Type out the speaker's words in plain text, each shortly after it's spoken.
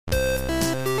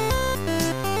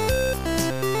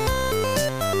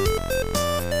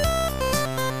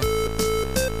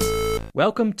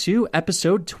Welcome to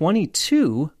episode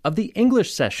 22 of the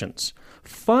English Sessions,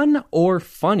 Fun or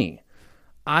Funny.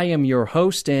 I am your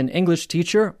host and English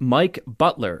teacher, Mike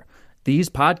Butler. These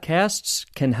podcasts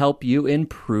can help you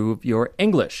improve your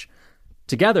English.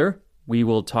 Together, we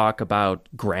will talk about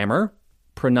grammar,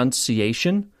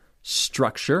 pronunciation,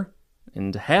 structure,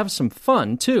 and have some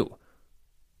fun too.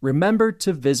 Remember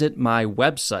to visit my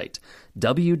website,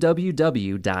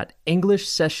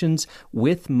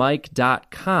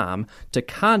 www.englishsessionswithmike.com, to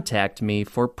contact me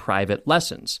for private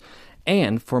lessons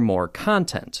and for more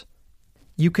content.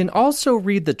 You can also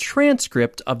read the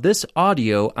transcript of this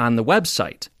audio on the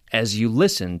website as you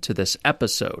listen to this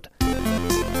episode.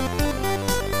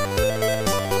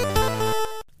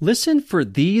 Listen for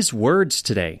these words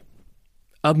today.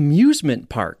 Amusement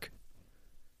park.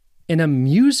 An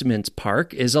amusement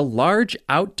park is a large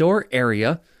outdoor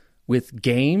area with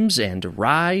games and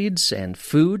rides and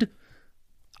food.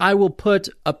 I will put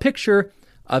a picture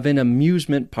of an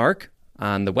amusement park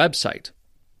on the website.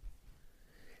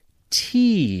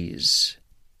 Tease.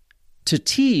 To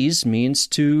tease means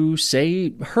to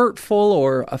say hurtful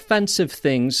or offensive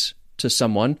things to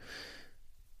someone.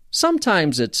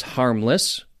 Sometimes it's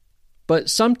harmless, but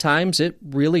sometimes it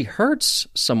really hurts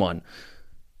someone.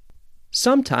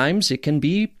 Sometimes it can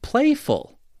be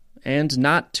playful and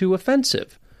not too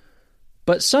offensive.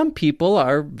 But some people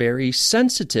are very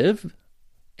sensitive,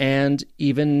 and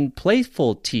even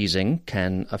playful teasing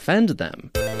can offend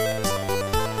them.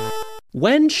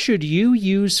 When should you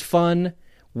use fun?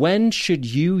 When should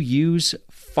you use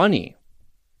funny?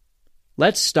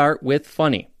 Let's start with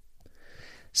funny.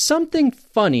 Something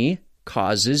funny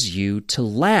causes you to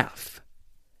laugh.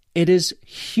 It is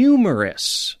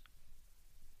humorous.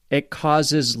 It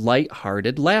causes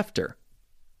light-hearted laughter.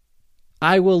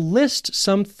 I will list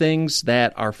some things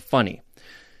that are funny.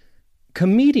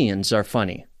 Comedians are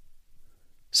funny.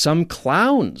 Some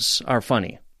clowns are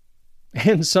funny.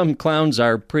 And some clowns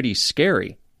are pretty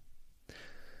scary.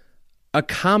 A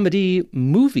comedy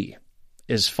movie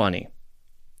is funny.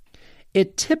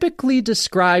 It typically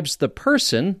describes the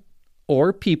person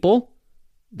or people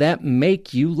that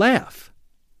make you laugh.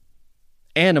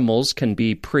 Animals can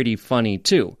be pretty funny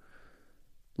too,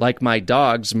 like my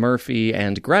dogs Murphy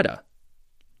and Greta.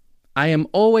 I am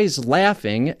always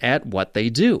laughing at what they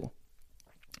do.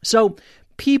 So,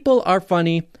 people are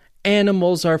funny,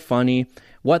 animals are funny,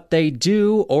 what they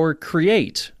do or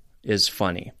create is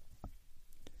funny.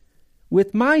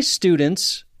 With my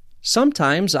students,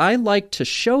 sometimes I like to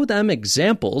show them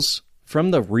examples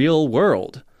from the real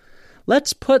world.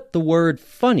 Let's put the word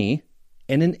funny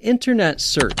in an internet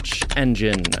search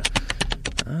engine.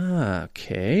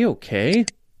 Okay.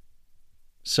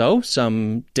 So,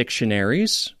 some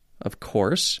dictionaries, of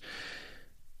course.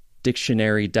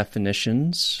 Dictionary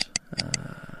definitions.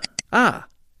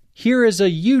 Here is a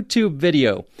YouTube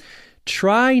video.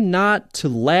 Try not to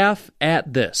laugh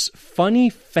at this.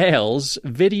 Funny Fails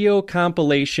Video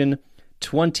Compilation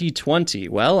 2020.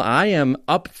 Well, I am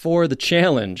up for the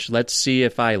challenge. Let's see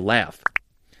if I laugh.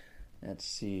 Let's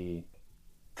see.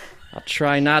 I'll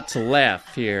try not to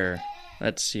laugh here.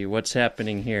 Let's see what's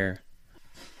happening here.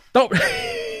 Oh!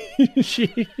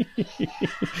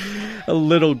 A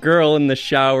little girl in the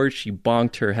shower, she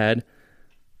bonked her head.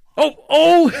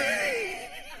 Oh!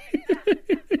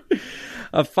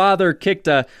 A father kicked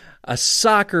a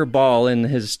soccer ball in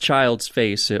his child's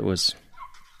face. It was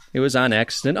on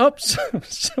accident. Oops.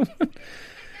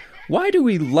 Why do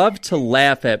we love to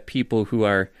laugh at people who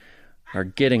are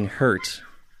getting hurt?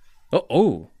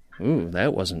 Ooh,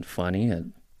 that wasn't funny.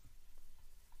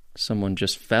 Someone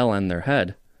just fell on their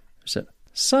head.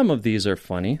 Some of these are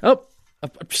funny. Oh,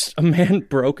 a man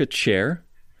broke a chair.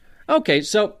 Okay,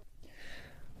 so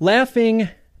laughing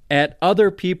at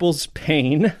other people's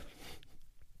pain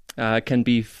can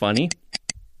be funny.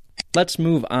 Let's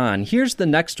move on. Here's the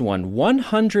next one.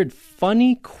 100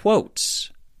 funny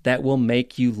quotes that will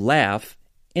make you laugh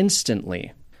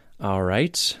instantly. All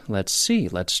right, let's see.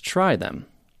 Let's try them.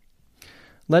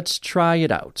 Let's try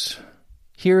it out.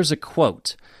 Here's a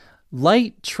quote.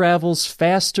 Light travels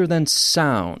faster than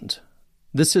sound.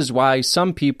 This is why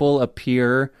some people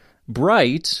appear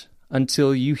bright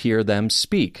until you hear them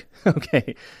speak.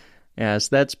 Okay, yes,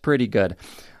 that's pretty good.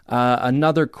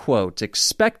 Another quote,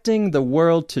 expecting the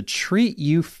world to treat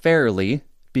you fairly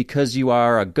because you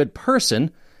are a good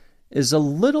person is a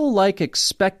little like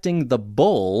expecting the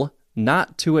bull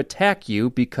not to attack you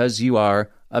because you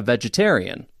are a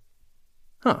vegetarian.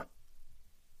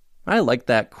 I like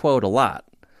that quote a lot.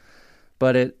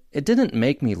 But it didn't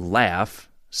make me laugh,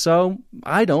 so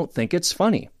I don't think it's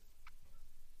funny.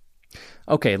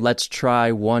 Okay, let's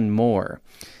try one more.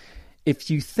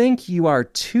 If you think you are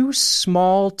too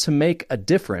small to make a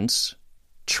difference,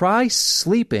 try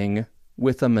sleeping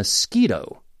with a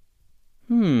mosquito.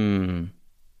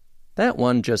 That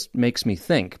one just makes me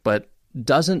think, but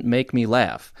doesn't make me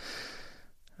laugh.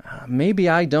 Maybe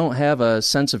I don't have a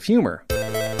sense of humor.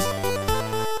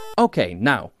 Okay,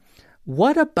 now,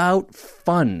 what about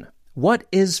fun? What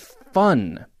is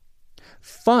fun?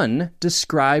 Fun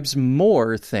describes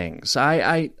more things.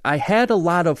 I had a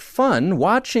lot of fun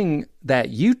watching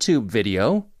that YouTube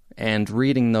video and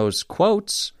reading those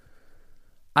quotes.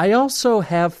 I also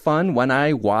have fun when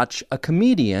I watch a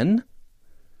comedian.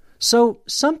 So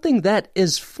something that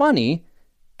is funny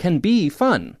can be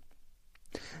fun.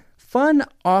 Fun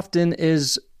often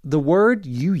is the word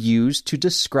you use to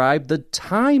describe the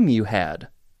time you had.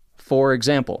 For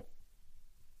example,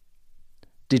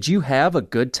 did you have a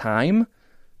good time?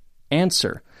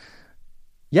 Answer,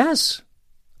 yes,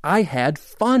 I had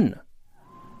fun.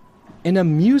 An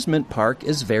amusement park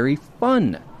is very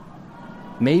fun.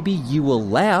 Maybe you will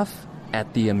laugh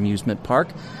at the amusement park,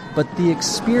 but the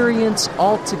experience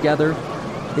altogether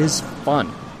is fun.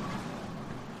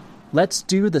 Let's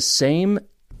do the same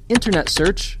internet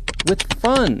search with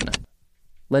fun.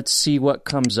 Let's see what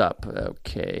comes up.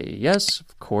 Okay, yes,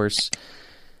 of course.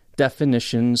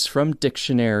 Definitions from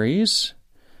dictionaries.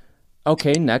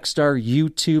 Okay, next are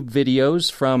YouTube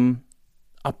videos from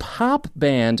a pop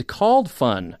band called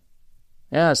Fun.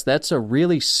 Yes, that's a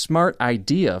really smart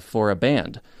idea for a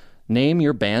band. Name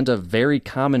your band a very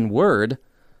common word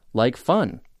like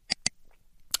fun.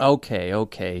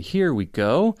 Okay, here we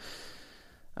go.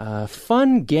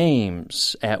 Fun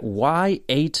games at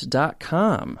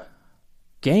y8.com.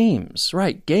 Games,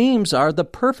 right. Games are the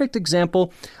perfect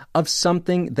example of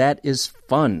something that is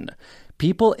fun.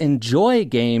 People enjoy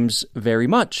games very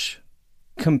much.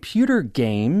 Computer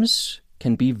games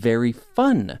can be very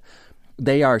fun.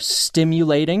 They are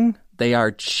stimulating, they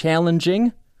are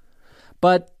challenging,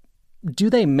 but do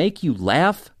they make you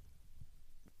laugh?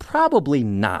 Probably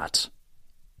not.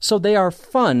 So they are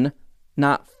fun,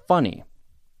 not funny.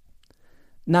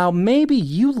 Now, maybe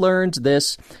you learned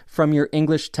this from your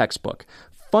English textbook.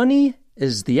 Funny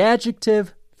is the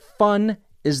adjective, fun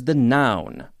is the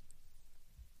noun.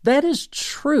 That is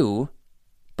true,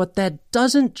 but that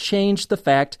doesn't change the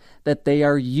fact that they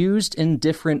are used in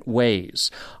different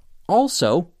ways.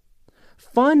 Also,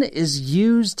 fun is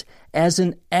used as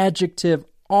an adjective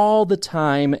all the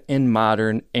time in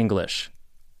modern English.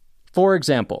 For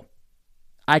example,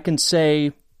 I can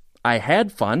say, I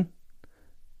had fun,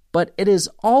 but it is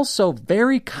also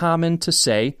very common to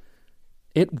say,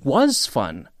 it was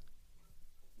fun.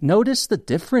 Notice the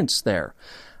difference there.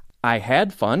 I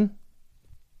had fun.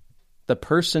 The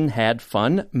person had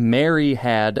fun. Mary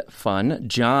had fun.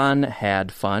 John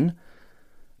had fun.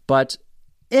 But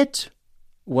it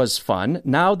was fun.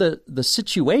 Now the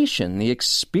situation, the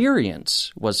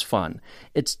experience was fun.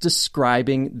 It's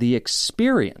describing the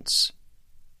experience.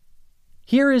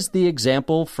 Here is the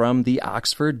example from the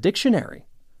Oxford Dictionary.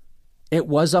 It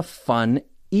was a fun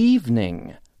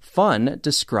evening. Fun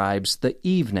describes the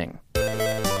evening.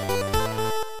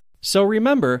 So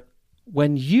remember,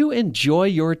 when you enjoy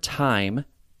your time,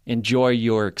 enjoy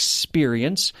your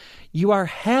experience, you are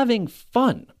having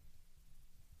fun.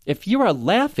 If you are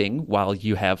laughing while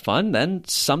you have fun, then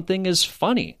something is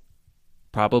funny.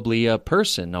 Probably a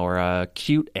person or a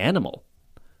cute animal.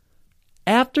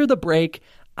 After the break,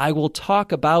 I will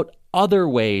talk about other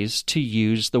ways to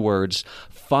use the words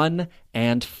fun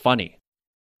and funny.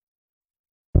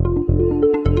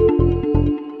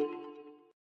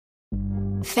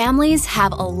 Families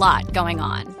have a lot going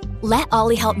on. Let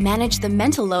Ollie help manage the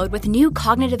mental load with new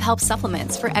cognitive help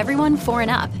supplements for everyone 4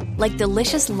 and up, like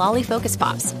delicious Lolly Focus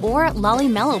Pops or Lolly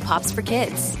Mellow Pops for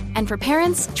kids. And for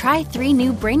parents, try 3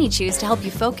 new Brainy Chews to help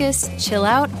you focus, chill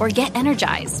out, or get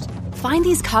energized. Find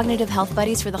these cognitive health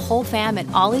buddies for the whole fam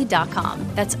at ollie.com.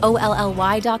 That's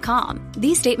OLLY.com.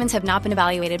 These statements have not been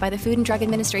evaluated by the Food and Drug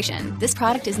Administration. This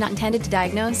product is not intended to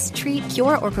diagnose, treat,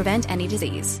 cure, or prevent any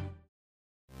disease.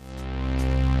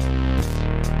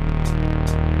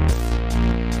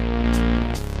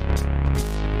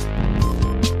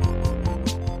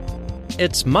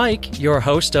 It's Mike, your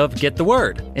host of Get the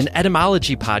Word, an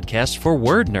etymology podcast for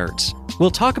word nerds.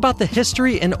 We'll talk about the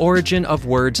history and origin of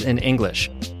words in English.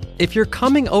 If you're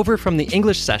coming over from the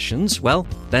English sessions, well,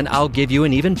 then I'll give you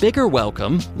an even bigger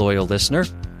welcome, loyal listener.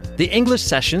 The English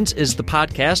Sessions is the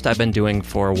podcast I've been doing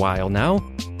for a while now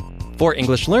for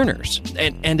English learners,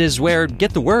 and is where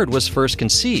Get the Word was first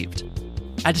conceived.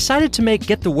 I decided to make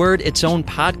Get the Word its own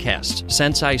podcast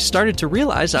since I started to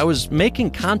realize I was making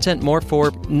content more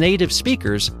for native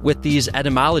speakers with these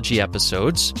etymology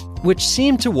episodes, which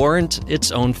seemed to warrant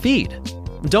its own feed.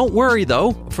 Don't worry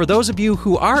though, for those of you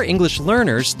who are English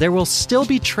learners, there will still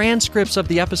be transcripts of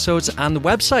the episodes on the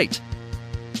website.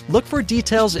 Look for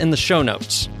details in the show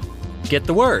notes. Get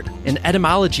the Word, an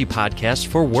etymology podcast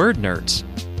for word nerds.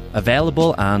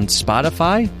 Available on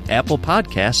Spotify, Apple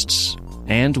Podcasts,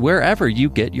 and wherever you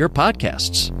get your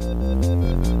podcasts.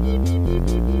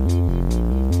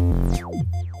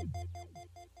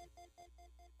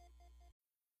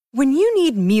 When you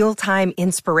need mealtime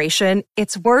inspiration,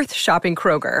 it's worth shopping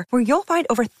Kroger, where you'll find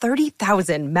over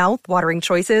 30,000 mouth-watering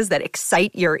choices that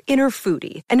excite your inner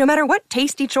foodie. And no matter what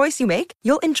tasty choice you make,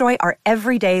 you'll enjoy our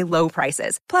everyday low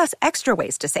prices, plus extra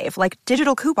ways to save, like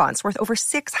digital coupons worth over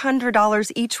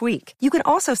 $600 each week. You can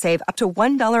also save up to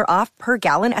 $1 off per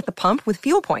gallon at the pump with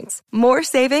fuel points. More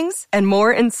savings and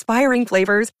more inspiring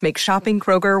flavors make shopping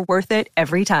Kroger worth it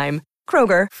every time.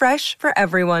 Kroger, fresh for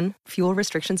everyone. Fuel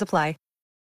restrictions apply.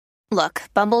 Look,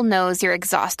 Bumble knows you're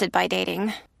exhausted by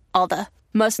dating. All the,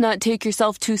 must not take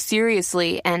yourself too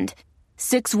seriously, and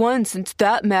 6'1" since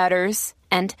that matters,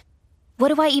 and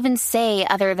what do I even say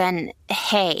other than,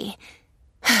 hey?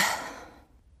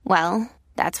 Well,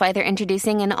 that's why they're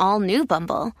introducing an all-new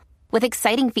Bumble, with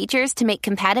exciting features to make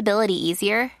compatibility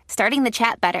easier, starting the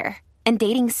chat better, and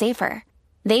dating safer.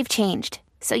 They've changed,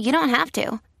 so you don't have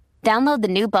to. Download the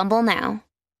new Bumble now.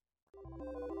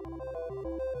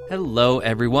 Hello,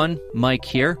 everyone. Mike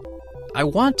here. I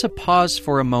want to pause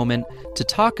for a moment to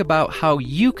talk about how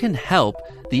you can help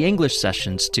the English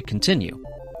sessions to continue.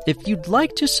 If you'd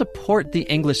like to support the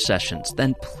English sessions,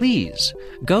 then please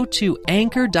go to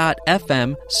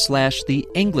anchor.fm/the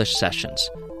English sessions.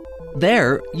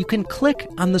 There, you can click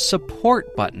on the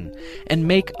support button and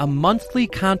make a monthly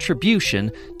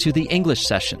contribution to the English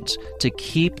sessions to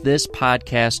keep this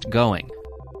podcast going.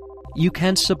 You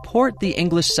can support the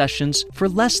English sessions for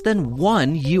less than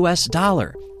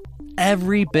 $1.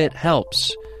 Every bit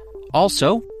helps.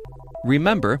 Also,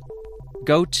 remember,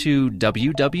 go to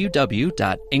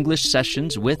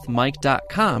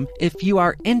www.englishsessionswithmike.com if you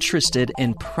are interested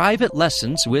in private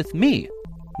lessons with me,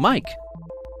 Mike.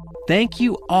 Thank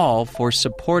you all for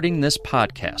supporting this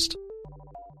podcast.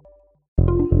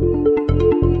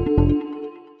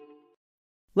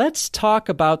 Let's talk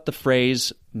about the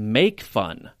phrase make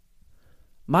fun.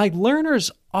 My learners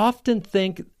often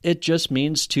think it just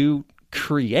means to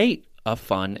create a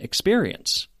fun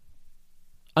experience.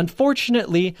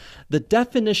 Unfortunately, the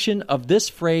definition of this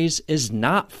phrase is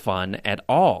not fun at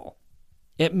all.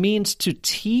 It means to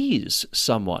tease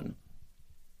someone.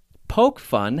 Poke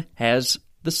fun has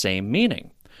the same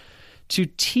meaning. To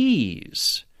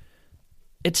tease.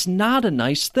 It's not a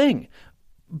nice thing.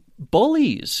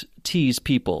 Bullies tease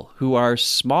people who are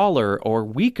smaller or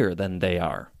weaker than they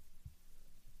are.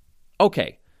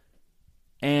 Okay,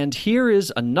 and here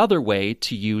is another way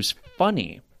to use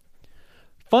funny.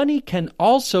 Funny can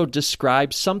also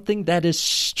describe something that is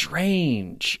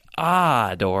strange,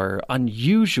 odd, or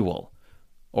unusual,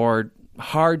 or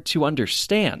hard to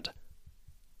understand.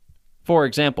 For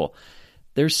example,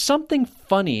 there's something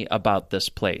funny about this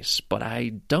place, but I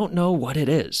don't know what it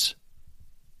is.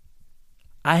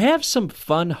 I have some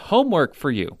fun homework for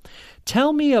you.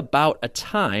 Tell me about a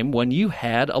time when you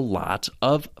had a lot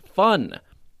of fun.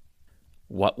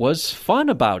 What was fun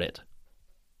about it?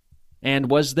 And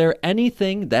was there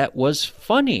anything that was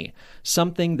funny,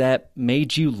 something that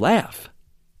made you laugh?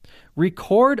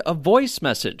 Record a voice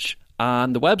message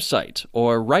on the website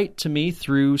or write to me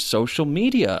through social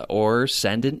media or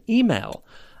send an email.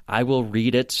 I will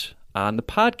read it on the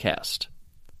podcast.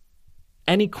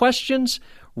 Any questions?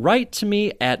 Write to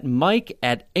me at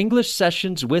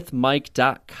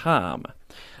mike@englishsessionswithmike.com.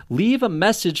 Leave a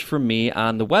message for me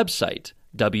on the website,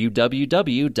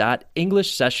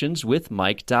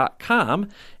 www.englishsessionswithmike.com,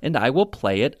 and I will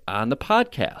play it on the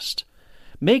podcast.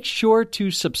 Make sure to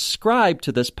subscribe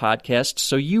to this podcast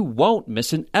so you won't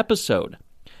miss an episode.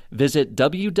 Visit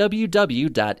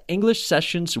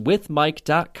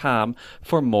www.englishsessionswithmike.com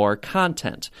for more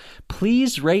content.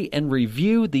 Please rate and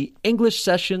review the English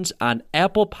Sessions on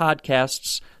Apple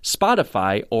Podcasts,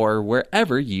 Spotify, or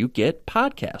wherever you get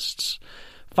podcasts.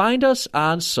 Find us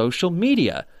on social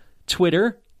media,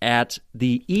 Twitter at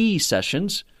the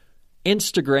E-Sessions,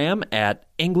 Instagram at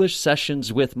English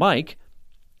Sessions with Mike.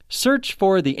 Search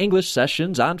for the English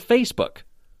Sessions on Facebook.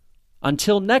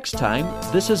 Until next time,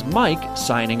 this is Mike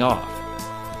signing off.